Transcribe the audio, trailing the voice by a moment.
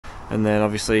and then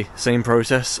obviously same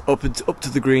process up to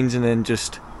the greens, and then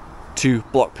just 2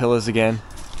 block pillars again.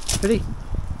 Ready?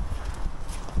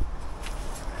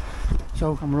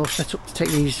 So I'm all set up to take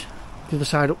these the other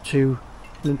side up to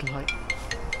lintel height.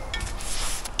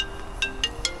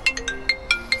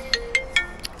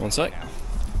 One sec.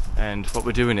 And what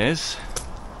we're doing is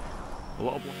a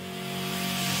lot of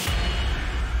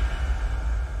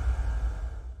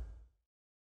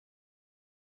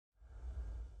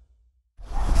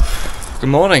Good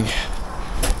morning.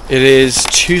 It is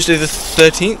Tuesday the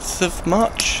 13th of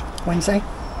March. Wednesday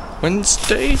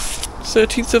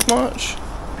 13th of March?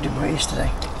 We didn't work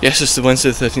yesterday. Yes, it's the Wednesday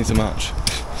the 13th of March.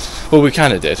 Well, we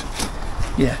kind of did.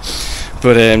 Yeah.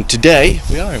 But today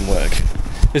we are in work.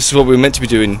 This is what we were meant to be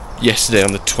doing yesterday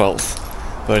on the 12th.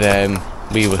 But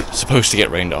we were supposed to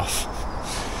get rained off.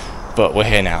 But we're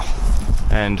here now.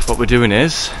 And what we're doing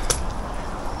is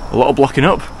a lot of blocking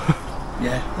up.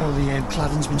 Yeah, all the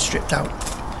cladding's been stripped out,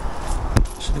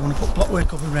 so they want to put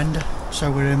blockwork up and render.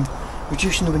 So we're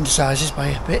reducing the window sizes by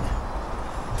a bit.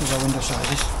 These are window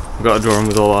sizes. We've got a drawing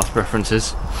with all our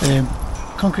references.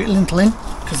 Concrete lintel in,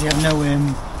 because they have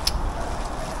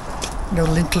no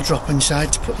lintel drop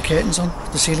inside to put the curtains on.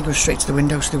 The ceiling goes straight to the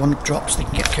window, so they want to drop so they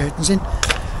can get curtains in.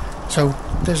 So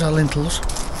there's our lintels.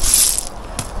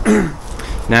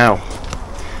 Now,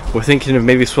 we're thinking of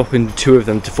maybe swapping 2 of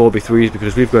them to 4x3s,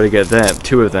 because we've got to get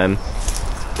 2 of them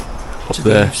up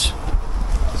there.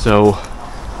 So,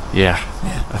 yeah,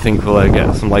 I think we'll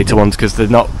get some lighter ones, because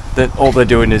all they're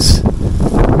doing is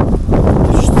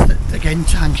just, again,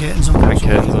 to hang curtains on. Hang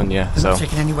curtains on, yeah. They're not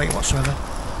taking any weight whatsoever.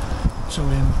 So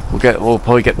we'll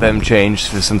probably get them changed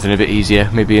for something a bit easier.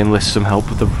 Maybe enlist some help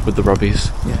with the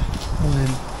Robbies. Yeah,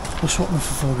 we'll swap them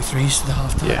for 4x3s to the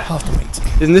half the weight.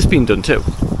 Isn't this being done too?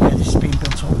 Yeah, this is being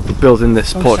built up. Building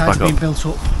this porch back up. Being built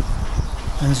up,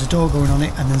 and there's a door going on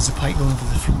it, and there's a pipe going over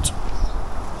the front.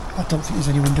 I don't think there's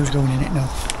any windows going in it.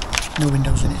 No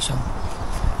windows in it. So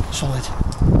solid,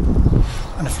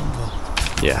 and a front door.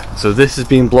 Yeah. So this is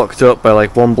being blocked up by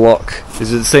like 1 block.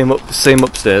 Is it the same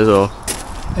upstairs or?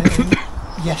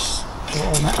 Yes.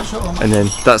 And then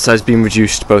that side's been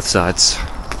reduced both sides.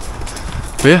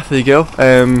 But yeah, there you go.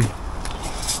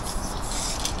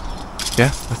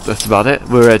 Yeah, that's about it.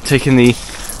 We're taking the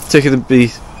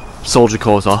soldier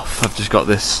cores off. I've just got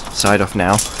this side off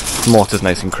now. The mortar's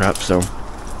nice and crap, so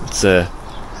it's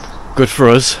good for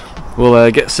us.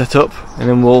 We'll get set up and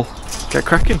then we'll get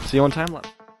cracking. See you on time lapse.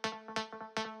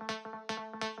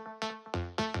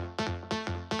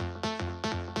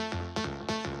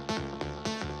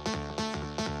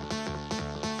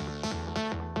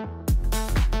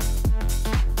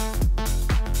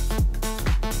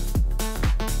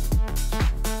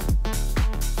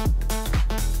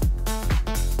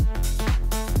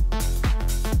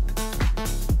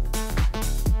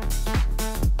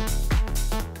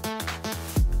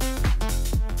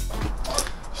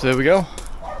 So there we go,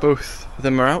 both of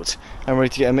them are out. I'm ready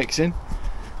to get a mix in.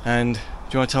 And do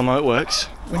you want to tell them how it works?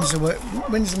 Windows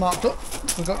are marked up.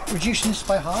 We've got reducing this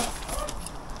by half.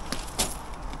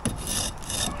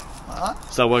 Like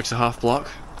that. So that works a half block.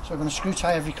 So we're going to screw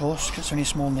tie every course because it's only a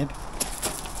small nib.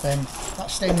 Then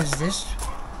that's staying as it is.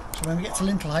 So when we get to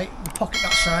lintel height, we pocket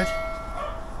that side,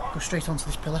 go straight onto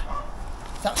this pillar.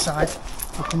 That side,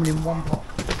 we're coming in 1 block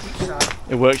each side.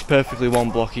 It works perfectly 1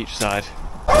 block each side.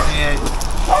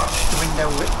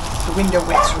 The window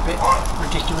widths are a bit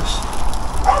ridiculous,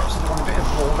 so they want a bit of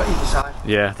wall at either side.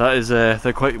 Yeah, that is,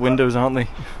 they're quite windows, aren't they?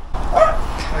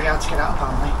 Very hard to get out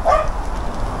apparently.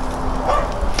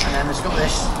 And then there's got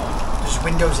this, there's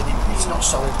windows in it, it's not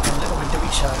solid, and a little window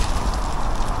each side.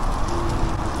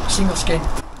 Single skin.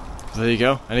 There you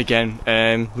go, and again,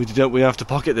 we have to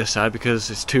pocket this side because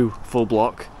it's 2 full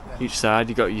block each side.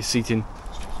 You got your seating.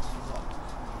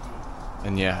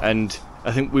 And yeah, and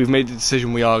I think we've made the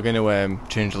decision we are going to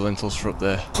change the lintels for up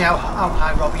there. See how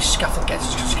high Robbie's scaffold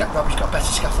gets, because Robbie's got better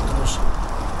scaffold than us.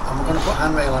 And we're going to put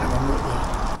handrail on it when we're up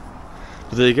there.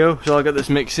 But there you go, so I'll get this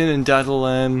mix in and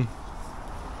Dad'll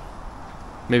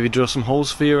maybe drill some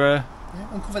holes for your... Yeah,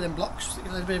 uncover them blocks, stick a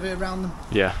little bit of it around them.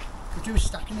 Yeah. We'll do a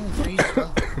stacking in the freeze as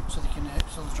well, so they can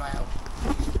still dry out.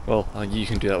 Well, you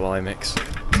can do that while I mix.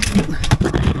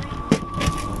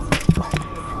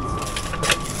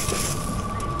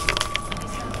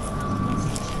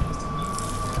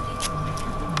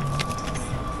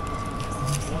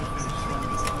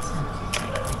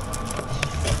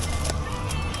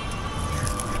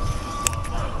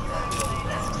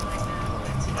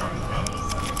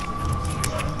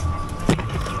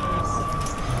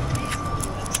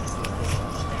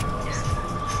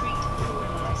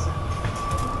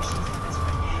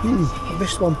 I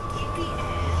missed one.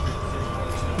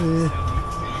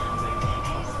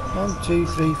 1, 2,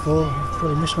 3, 4.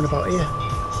 Probably missed one about here.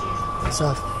 That's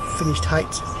our finished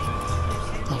height.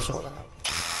 I'll sort that out.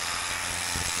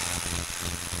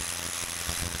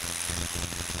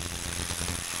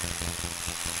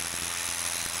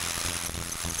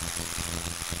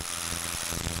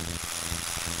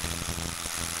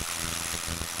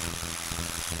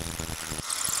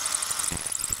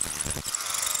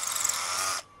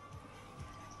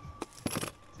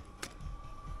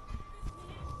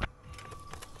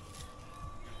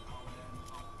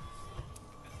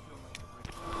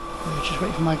 Just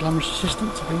waiting for my glamorous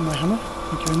assistant to bring my hammer.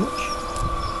 Thank you very much.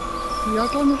 You are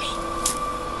glamorous.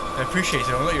 I appreciate it.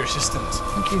 I'm not your assistant.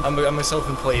 Thank you. I'm a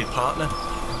self-employed partner.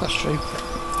 That's true.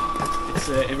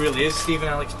 It really is Steve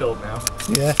and Alex build now.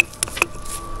 Yeah.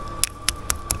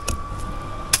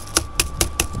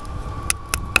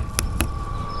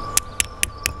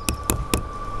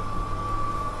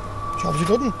 Job's a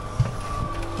good one.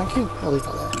 Thank you. I'll leave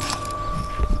that there.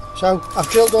 So I've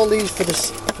drilled all these for the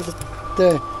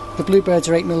bluebirds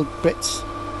are 8mm bricks.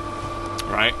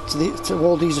 Right. So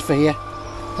all these are for here.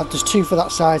 There's 2 for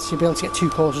that side, so you'll be able to get 2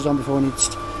 courses on before I need.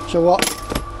 So what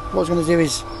I was going to do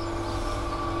is,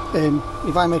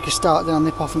 if I make a start, then I'll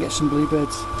nip off and get some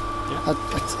bluebirds. Yeah.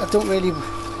 I don't really.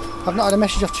 I've not had a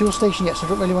message off Tool Station yet, so I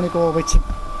don't really want to go all the way to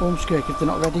Ormskirk if they're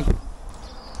not ready.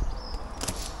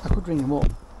 I could ring them up.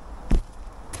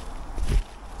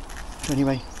 So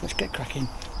anyway, let's get cracking.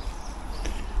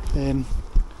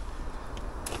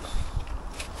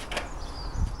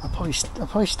 I'll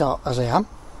probably start as I am,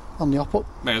 on the up.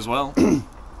 May as well. Pity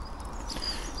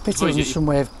wasn't some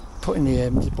way of putting the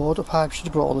board up high. We should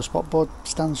have brought all the spot board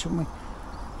stands, shouldn't we?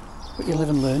 But you live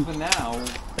and learn.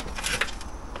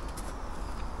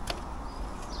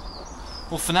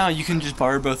 For now, you can just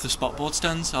borrow both the spot board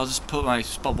stands. I'll just put my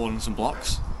spot board on some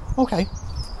blocks. Okay,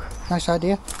 nice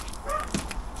idea.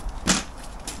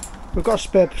 We've got a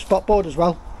spare spot board as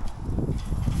well.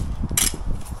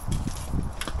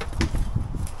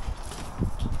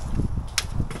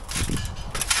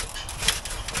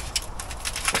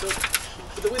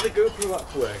 The way the GoPro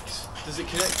app works, does it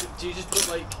connect? Do you just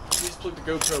plug the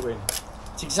GoPro in?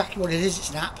 It's exactly what it is.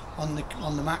 It's an app on the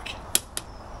Mac,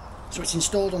 so it's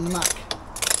installed on the Mac.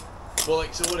 Well,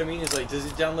 so what I mean is, does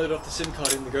it download off the SIM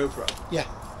card in the GoPro? Yeah.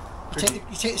 You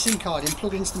take the SIM card in,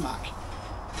 plug it into the Mac,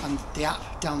 and the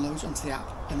app downloads onto the app,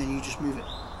 and then you just move it.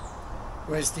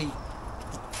 Whereas the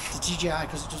DJI,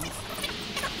 because it doesn't.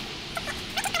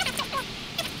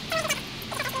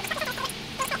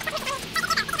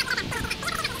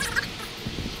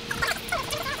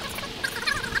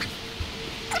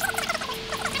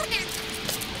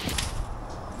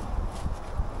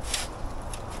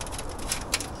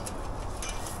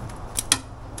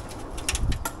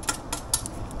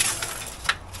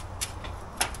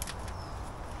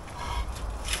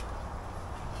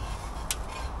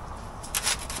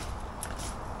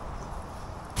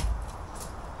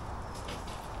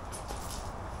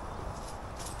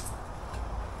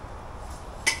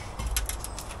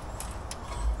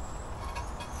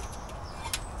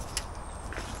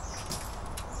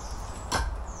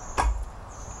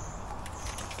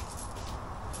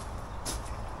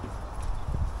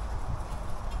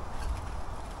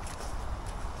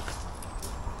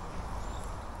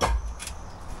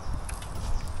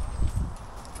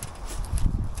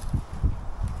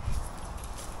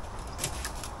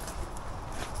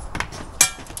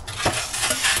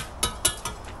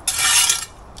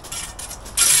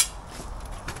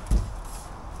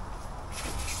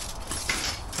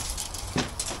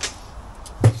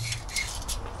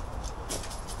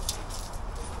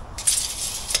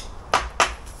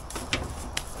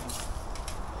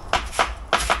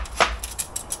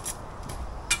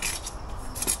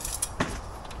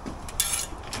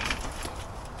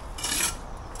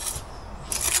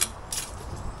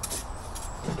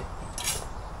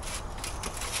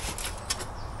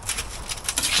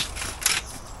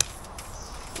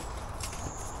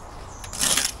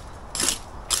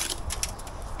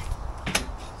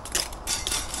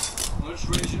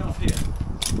 Raise it off here.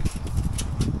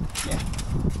 Yeah.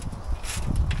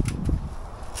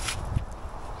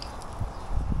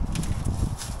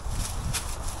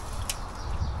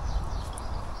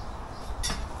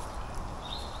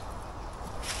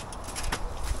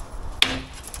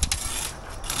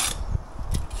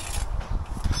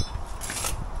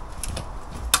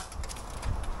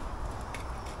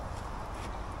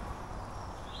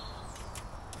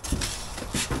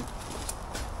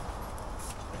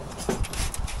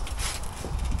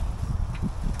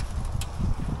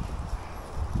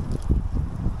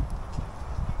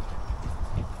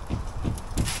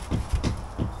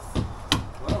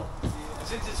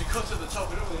 since it's a cut at the top,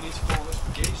 we don't really need to go on this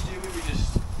for gauge, do we? We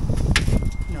just...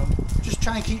 No, just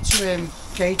try and keep to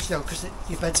gauge though, because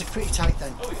your beds are pretty tight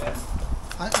then. Oh yeah.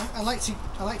 I like to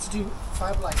do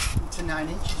FIBOLITE to 9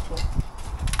 inches, but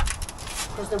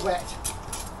because they're wet,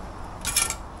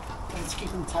 I need to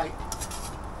keep them tight.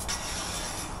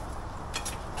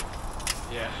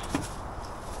 Yeah.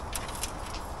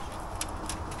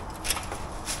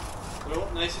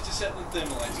 Well, nicer to set than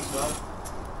thermalites as well.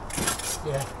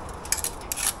 Yeah.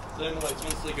 Thermalites,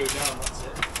 once they go down, that's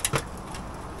it.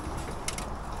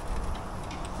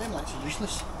 Thermalites are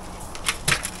useless.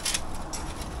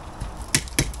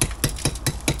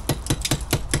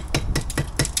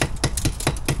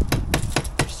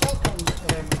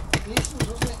 Gleason's,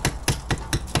 wasn't it?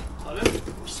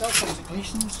 Pardon? Cell phones at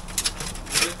Gleason's.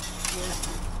 Really? Yeah.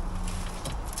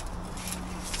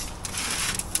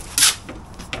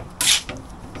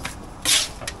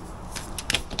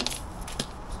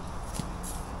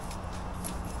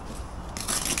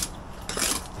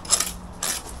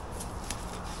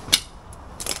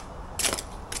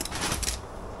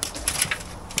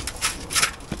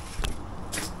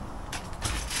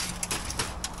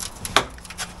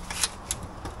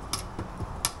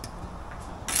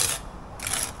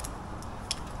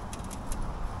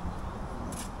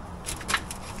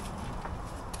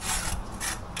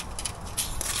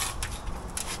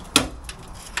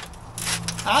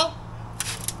 Al?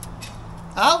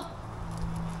 Al?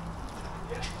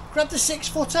 Yeah. Grab the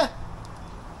 6-footer,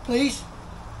 please.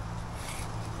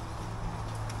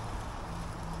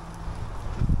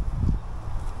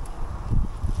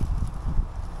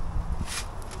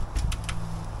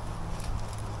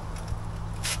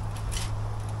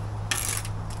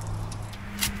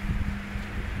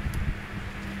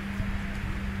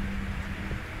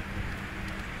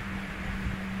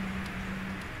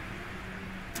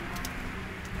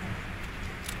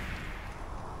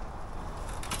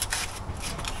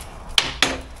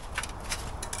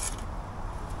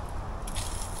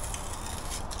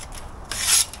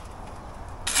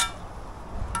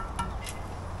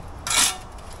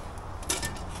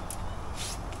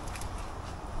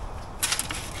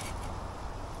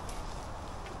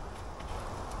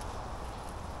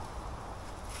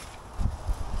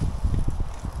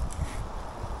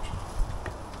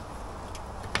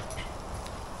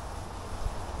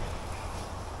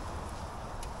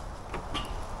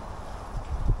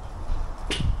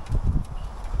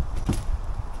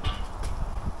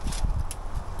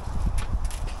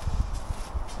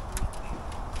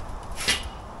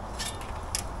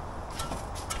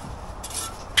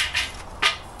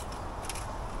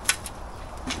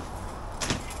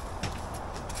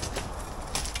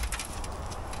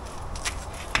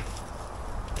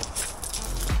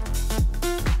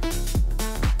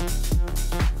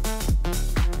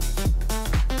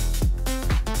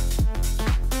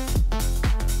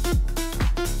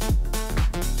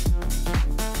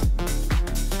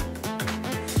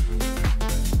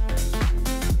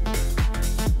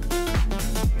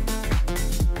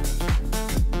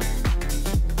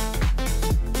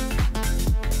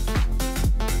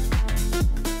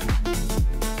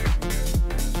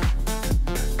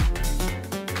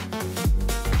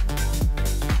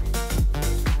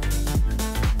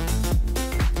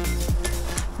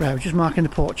 Right, we're just marking the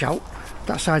porch out.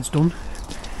 That side's done.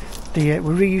 We're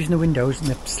reusing the windows and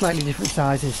they're slightly different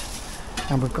sizes.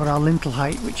 And we've got our lintel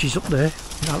height, which is up there.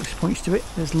 Alex points to it.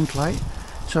 There's lintel height.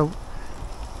 So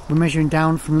we're measuring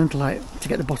down from lintel height to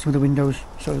get the bottom of the windows.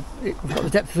 So we've got the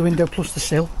depth of the window plus the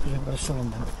sill, because we've got a sill on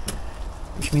them.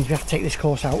 Which means we have to take this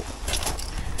course out.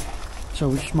 So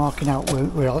we're just marking out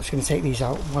where Alex is going to take these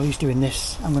out. While he's doing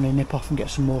this, I'm going to nip off and get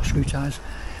some more screw ties.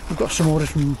 We've got some orders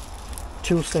from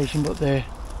Tool Station, but they're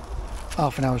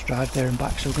half an hour's drive there and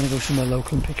back, so we're going to go somewhere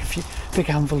local and pick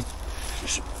a handful of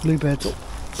bluebirds up.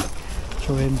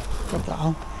 So grab that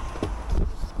on.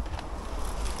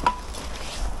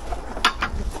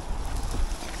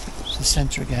 It's the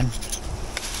centre again.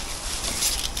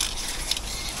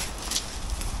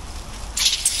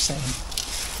 Same.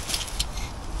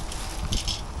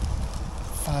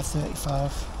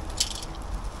 535.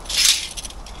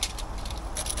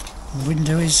 The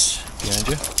window is Behind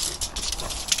you.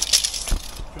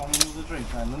 Do you want another drink,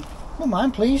 Brendan? Not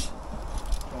mine, please.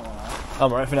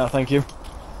 I'm alright for now, thank you.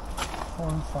 4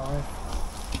 and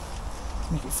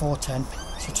 5. Make it 410.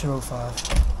 So 205.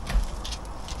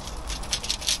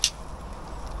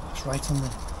 It's right on the.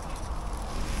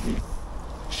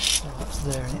 So that's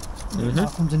there, isn't it?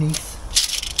 Mark underneath.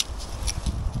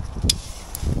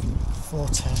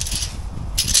 410.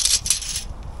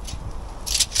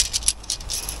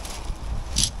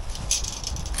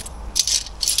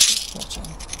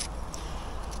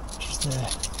 just there.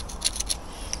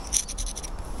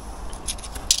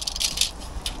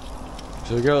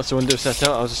 So we got the window set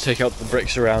out. I'll just take out the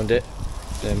bricks around it,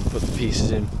 then put the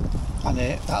pieces in. And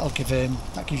that'll give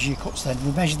that gives you cuts then.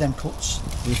 We measured them cuts.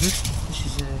 This is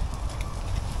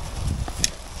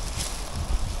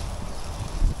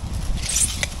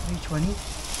 320. You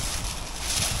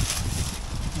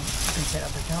can take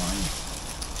that brick out, aren't you?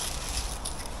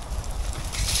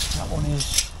 That one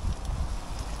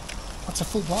that's a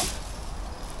full block.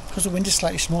 Because the window's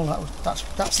slightly smaller,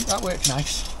 that works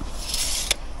nice.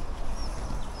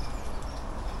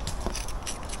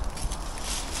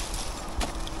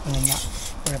 And then that,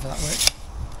 wherever that works.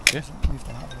 Yeah. Move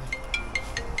that out of the way.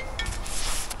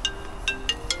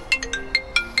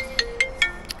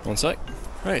 One sec.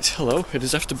 Right, hello, it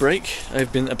is after break.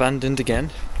 I've been abandoned again.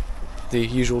 The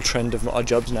usual trend of our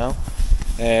jobs now.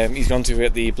 He's gone to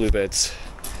get the bluebirds.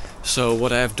 So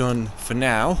what I have done for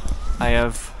now, I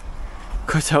have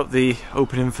cut out the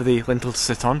opening for the lintel to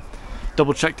sit on.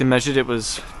 Double checked and measured, it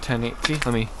was 1080.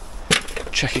 Let me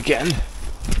check again.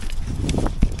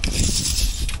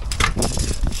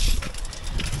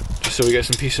 Just so we get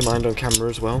some peace of mind on camera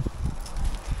as well.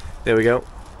 There we go.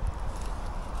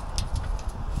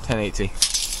 1080.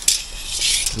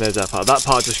 And there's that part. That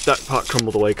part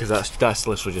crumbled away because that's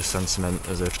literally just sand cement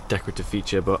as a decorative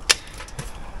feature, but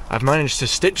I've managed to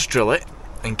stitch drill it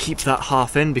and keep that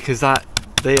half in because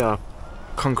they are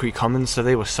concrete commons, so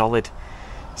they were solid.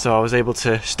 So I was able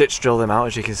to stitch drill them out,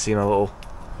 as you can see my little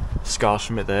scars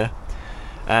from it there.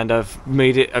 And I've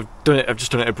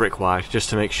just done it a brick wide just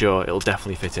to make sure it'll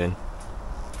definitely fit in.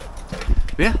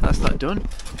 But yeah, that's that done.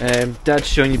 Dad's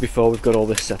shown you before, we've got all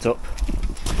this set up.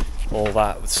 All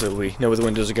that, so we know where the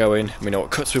windows are going, we know what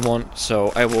cuts we want,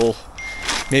 so I will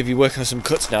maybe work on some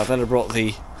cuts now. Then I brought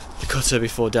the cutter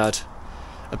before Dad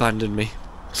abandoned me.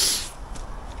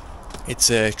 It's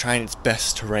trying its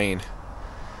best to rain,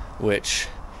 which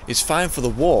is fine for the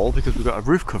wall because we've got a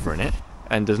roof covering it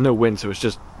and there's no wind, so it's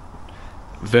just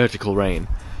vertical rain,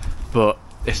 but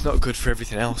it's not good for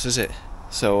everything else, is it?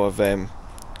 So I've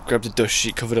grabbed a dust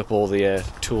sheet, covered up all the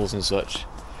tools and such,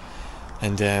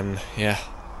 and yeah.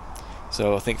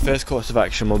 So I think first course of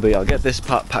action will be I'll get this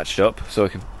part patched up so I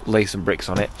can lay some bricks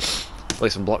on it, lay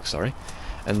some blocks, sorry,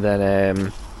 and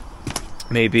then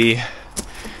maybe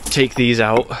take these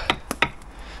out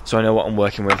so I know what I'm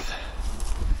working with,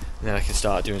 and then I can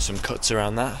start doing some cuts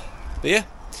around that. But yeah,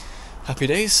 happy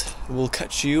days. We'll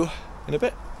catch you in a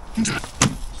bit.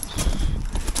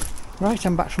 Right,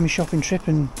 I'm back from my shopping trip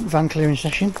and van clearing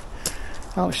session.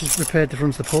 Alex has repaired the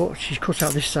front of the porch. She's cut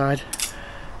out this side,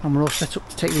 and we're all set up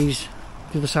to take the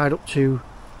other side up to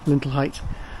lintel height.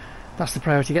 That's the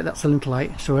priority, that's the lintel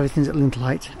height, so everything's at lintel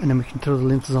height, and then we can throw the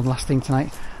lintels on last thing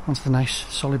tonight onto the nice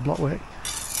solid blockwork.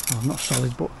 Well, not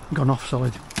solid, but gone off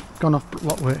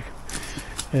blockwork.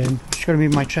 Just got to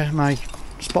move my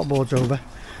spot boards over,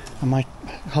 I might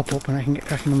hop up and I can get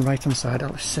cracking on the right hand side.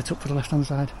 I'll set up for the left hand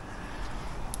side.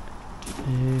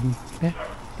 Yeah,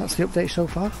 that's the update so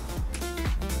far.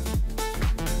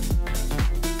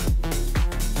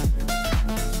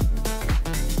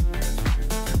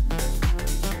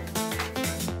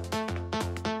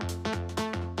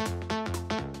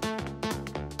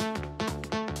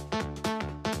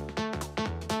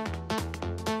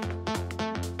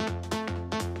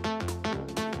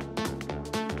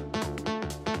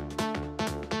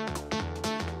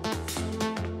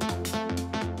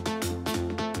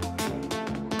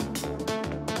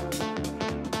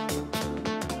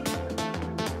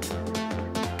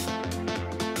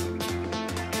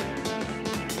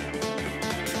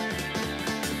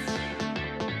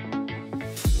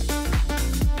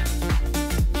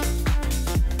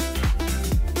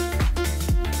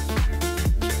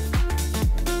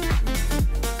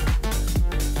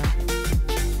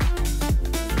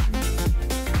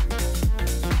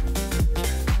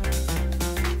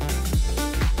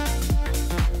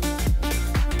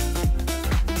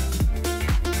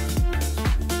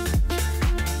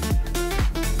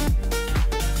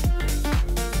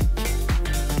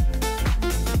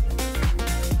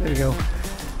 There we go.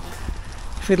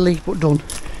 Fiddly but done.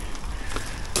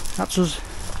 That's us,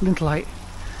 lintel height.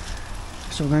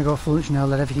 So we're going to go for lunch now,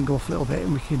 let everything go off a little bit,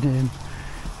 and we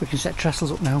can set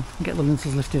trestles up now and get the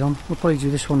lintels lifted on. We'll probably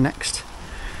do this one next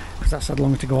because that's had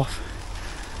longer to go off.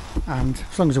 And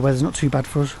as long as the weather's not too bad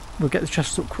for us, we'll get the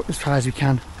trestles up as high as we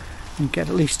can and get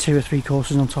at least 2 or 3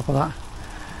 courses on top of that.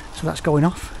 So that's going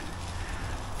off.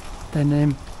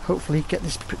 Then hopefully get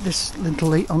this lintel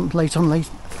later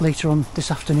on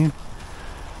this afternoon.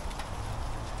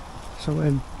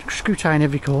 So screw tying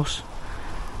every course,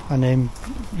 And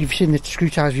you've seen the screw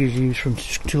ties we use from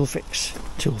Tool Station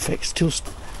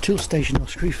or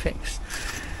Screw Fix,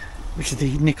 which is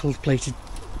the nickel plated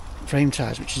frame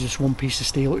ties, which is just one piece of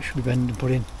steel which we bend and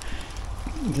put in.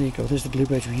 And there you go, there's the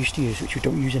bluebirds we used to use, which we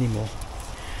don't use anymore.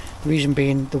 The reason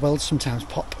being, the welds sometimes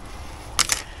pop.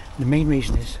 The main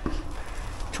reason is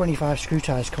 25 screw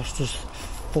ties cost us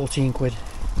 14 quid.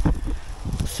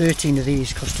 13 of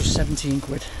these cost us 17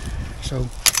 quid. So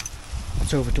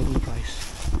that's over double the price.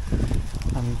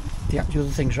 And the other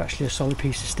things are actually a solid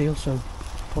piece of steel, so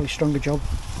probably stronger job.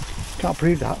 Can't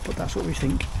prove that, but that's what we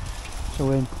think.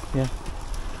 So yeah,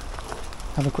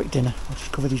 have a quick dinner. I'll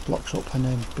just cover these blocks up and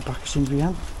be back as soon as we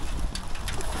can.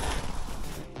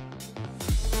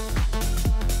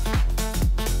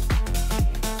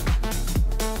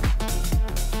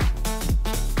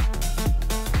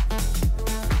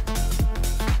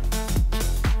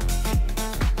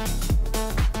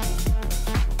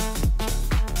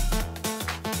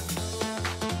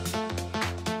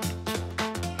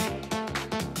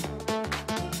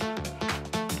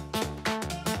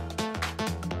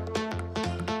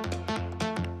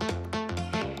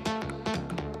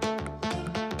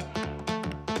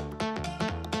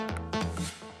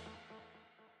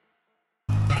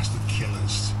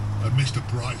 Mr.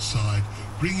 Brightside,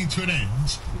 bringing to an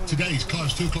end today's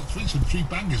Clive's 2 o'clock 3, some 3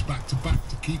 bangers back to back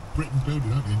to keep Britain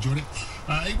building. Hope you enjoyed it.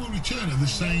 It will return at the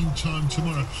same time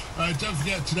tomorrow. Don't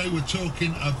forget, today we're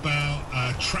talking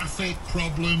about traffic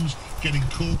problems, getting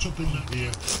caught up in that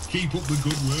here. Keep up the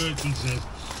good work, he says.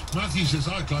 Matthew says,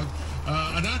 hi Clive,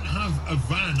 I don't have a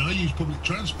van, I use public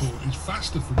transport. It's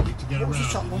faster for me to get around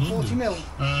in London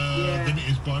than it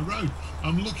is by road.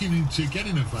 I'm looking into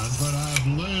getting a van, but I have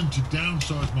learned to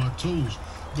downsize my tools,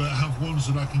 but have ones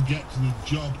that I can get to the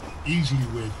job easily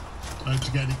with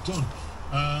to get it done.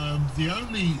 The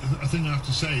only thing I have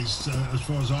to say is, as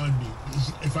far as I know,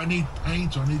 is if I need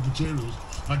paint or I need materials,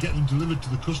 I get them delivered to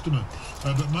the customer.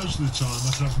 But most of the time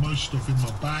I can have most stuff in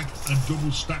my bag and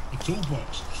double stack the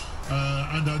toolbox.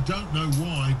 And I don't know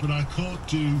why, but I can't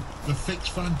do the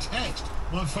fixed fan text.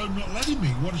 My phone not letting me.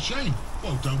 What a shame.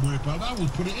 Well, don't worry about that. We'll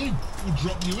put it in. We'll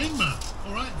drop you in, Matt.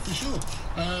 All right, for sure.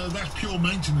 That's Pure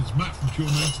Maintenance. Matt from Pure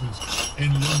Maintenance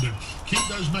in London. Keep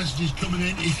those messages coming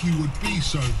in if you would be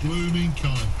so blooming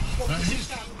kind.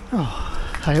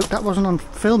 I hope that wasn't on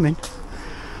filming.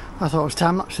 I thought it was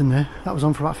time-lapse in there. That was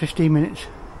on for about 15 minutes.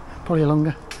 Probably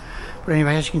longer. But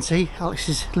anyway, as you can see,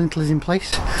 Alex's lintel is in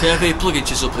place. Can I have a plug-in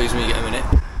chisel, please, when you get a minute?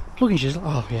 Plug-in chisel?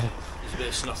 Oh, yeah. There's a bit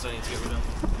of snuff I need to get rid of.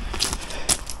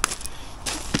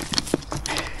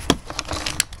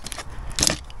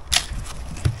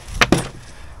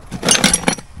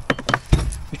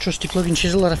 My trusty plug-in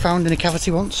chisel that I found in a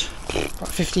cavity once, about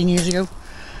 15 years ago.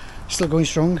 Still going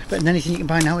strong, better than anything you can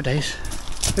buy nowadays.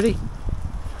 Ready?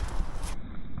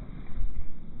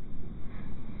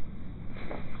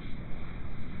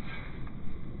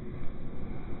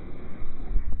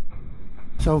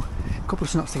 So, a couple of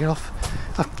snaps to get off.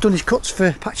 I've done his cuts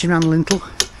for patching around the lintel.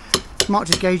 Marked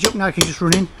his gauge up, now I can just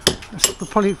run in. We're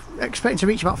probably expecting to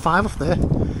reach about 5 off there.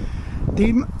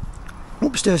 The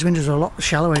upstairs windows are a lot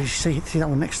shallower, as you see that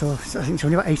one next door. I think it's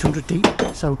only about 800 deep,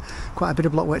 so quite a bit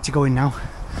of block work to go in now.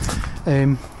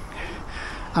 I'm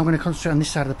going to concentrate on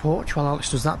this side of the porch while Alex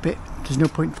does that bit. There's no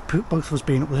point for both of us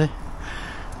being up there.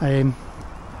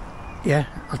 Yeah,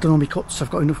 I've done all my cuts. I've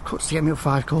got enough cuts to get me up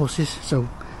 5 courses, so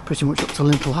pretty much up to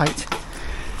lintel height.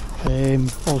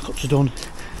 All the cuts are done.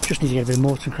 Just need to get a bit of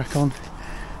mortar and crack on.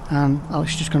 And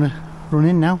Alex is just going to run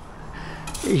in now.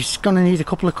 He's going to need a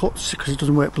couple of cuts because it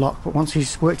doesn't work block, but once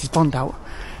he's worked his bond out,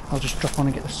 I'll just drop on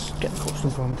and get the cuts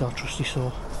done for him with our trusty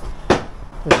saw.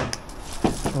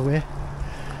 Away.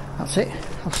 That's it.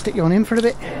 I'll stick you on in for a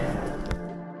bit.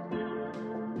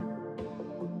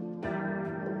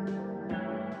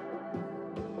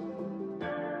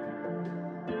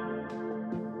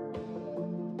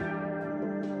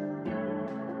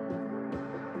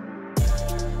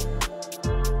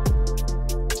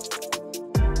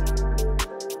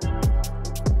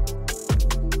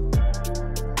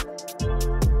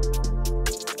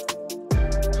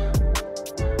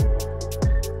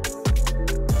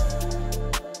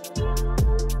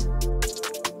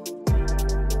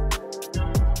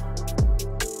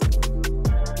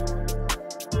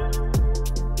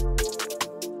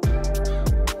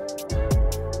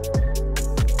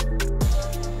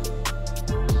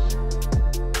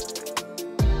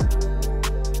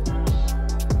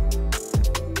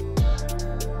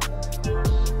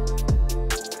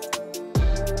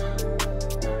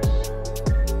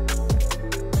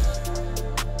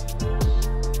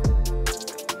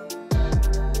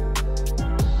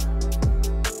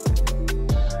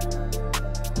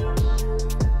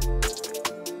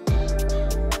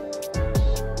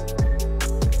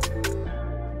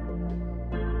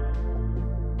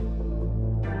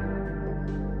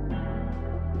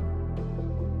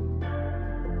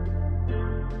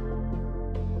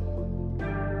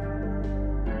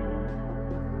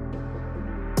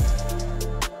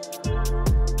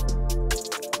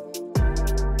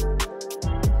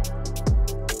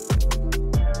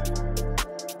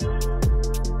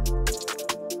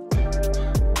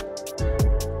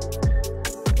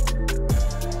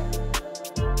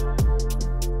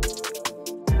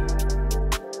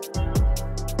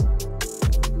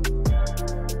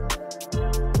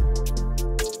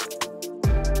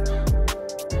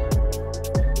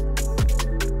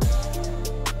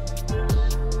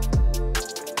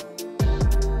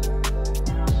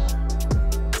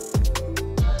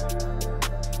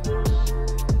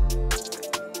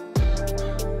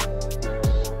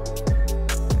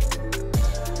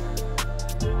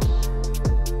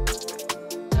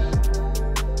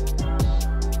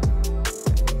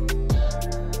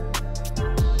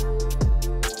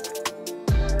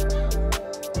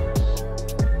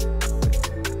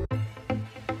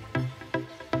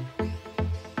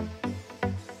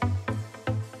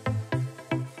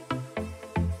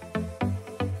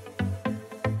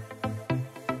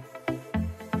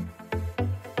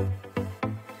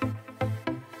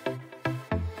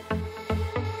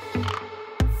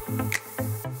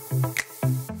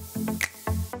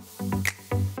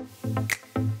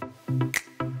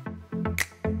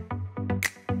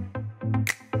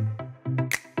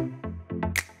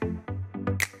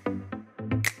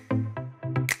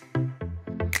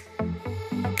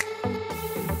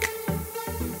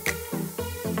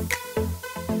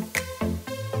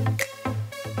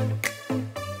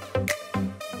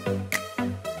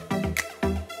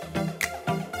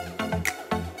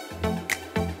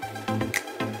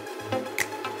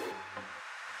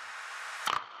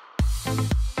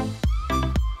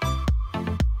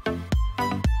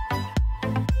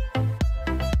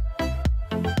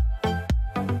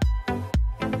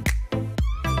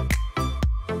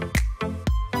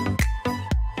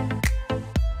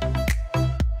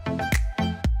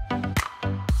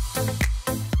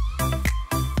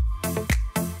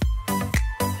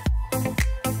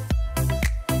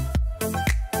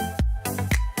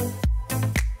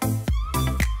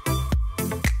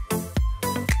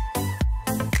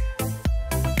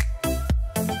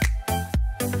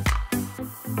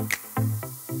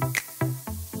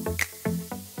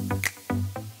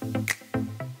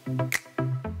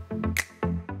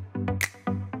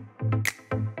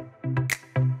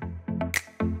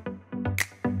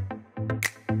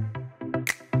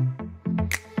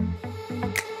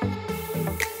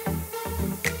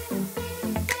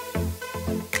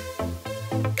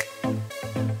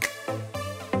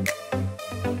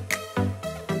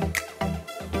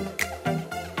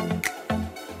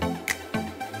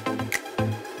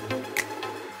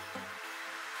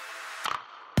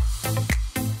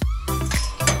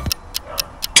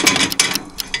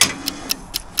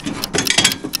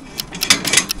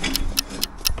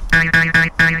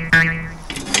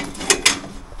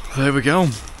 There we go.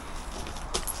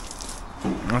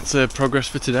 That's progress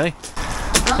for today.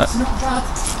 That's not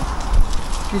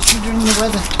bad, considering the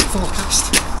weather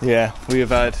forecast. Yeah, we have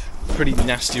had pretty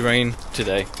nasty rain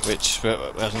today, which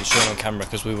hasn't shown on camera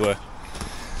because we were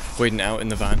waiting out in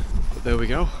the van. But there we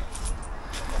go.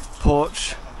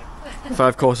 Porch,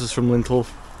 5 courses from lintel,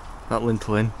 that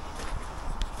lintel in.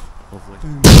 Lovely.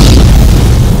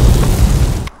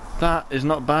 That is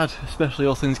not bad, especially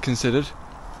all things considered.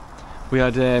 We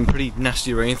had pretty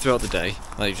nasty rain throughout the day,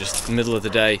 like just the middle of the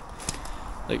day,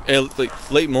 like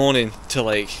late morning to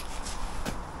like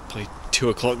 2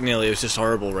 o'clock nearly. It was just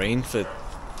horrible rain for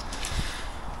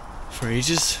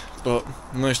ages, but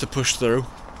we managed to push through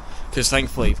because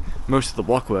thankfully most of the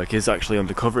block work is actually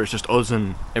undercover. It's just us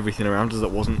and everything around us that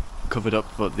wasn't covered up,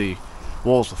 but the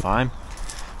walls were fine.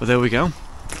 But there we go.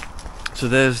 So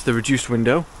there's the reduced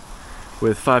window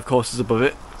with 5 courses above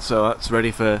it, so that's ready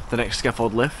for the next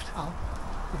scaffold lift. Al,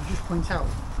 if you just point out,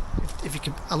 if you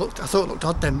can, I thought it looked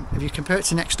odd then. If you compare it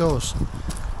to next door's,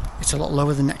 it's a lot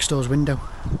lower than next door's window,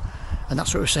 and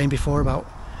that's what we were saying before about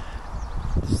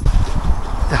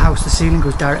the house. The ceiling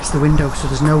goes direct to the window, so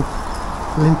there's no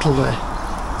lintel there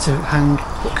to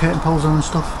put curtain poles on and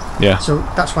stuff. Yeah. So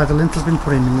that's why the lintel's been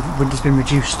put in and the window's been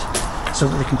reduced, so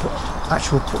that they can put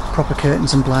proper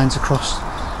curtains and blinds across.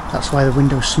 That's why the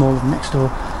window's smaller than next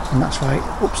door, and that's why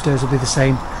upstairs will be the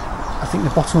same. I think the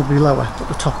bottom will be lower, but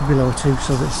the top will be lower too.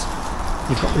 So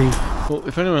you've got the. Well,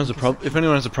 if anyone has a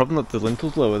problem that the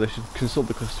lintel's lower, they should consult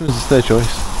the customers. It's their choice.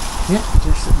 Yeah,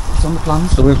 it's on the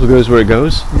plans. The lintel goes where it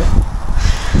goes. Yeah.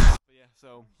 But yeah,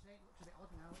 so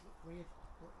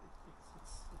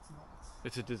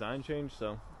it's a design change.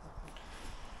 So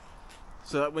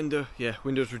that window, yeah,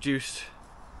 window's reduced,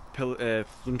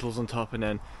 lintels on top, and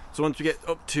then so once we get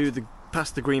up to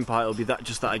past the green part, it'll be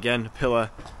just that again, a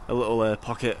pillar, a little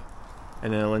pocket,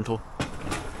 and then a lintel.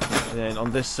 And then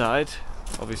on this side,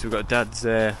 obviously we've got Dad's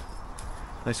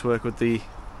nice work with the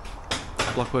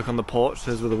block work on the porch.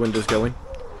 There's where the window's going,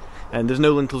 and there's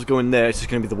no lintels going there. It's just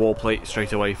going to be the wall plate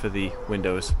straight away for the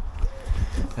windows.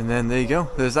 And then there you go.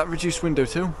 There's that reduced window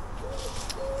too,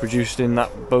 reduced in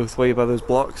that both way by those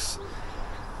blocks.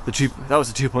 That was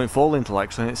a 2.4 lintel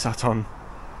actually, and it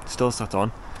still sat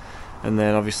on. And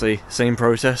then obviously same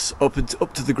process up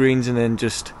to the greens, and then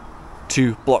just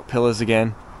 2 block pillars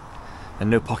again,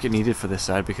 and no pocket needed for this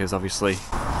side because obviously the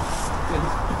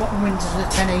bottom windows are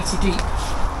 1080 deep.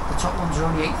 The top ones are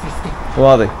only 850. How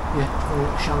are they? Yeah, they're a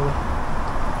lot shallower.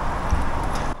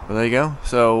 Well, there you go.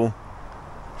 So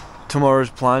tomorrow's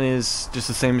plan is just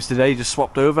the same as today, just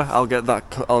swapped over. I'll get that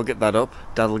up.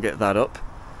 Dad'll get that up.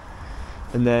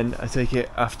 And then I take it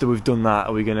after we've done that,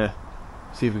 are we gonna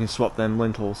see if we can swap them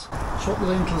lintels? Swap the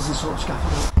lintels and sort of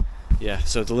scaffold. Yeah,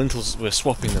 so the lintels, we're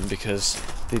swapping them because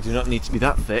they do not need to be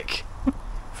that thick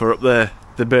for up there.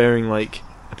 They're bearing like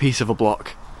a piece of a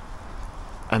block,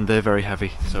 and they're very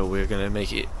heavy. So we're gonna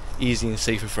make it easy and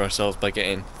safer for ourselves by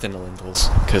getting thinner lintels,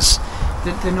 because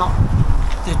they're not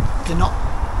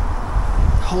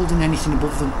holding anything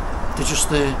above them. They're just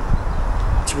there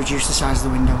to reduce the size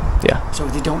of the window. Yeah. So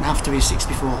they don't have to be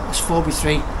 6x4. It's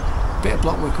 4x3. Bit of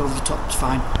block work over the top. It's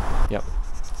fine. Yep.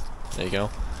 There you go.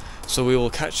 So we will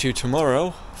catch you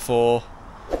tomorrow for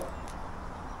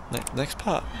next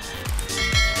part.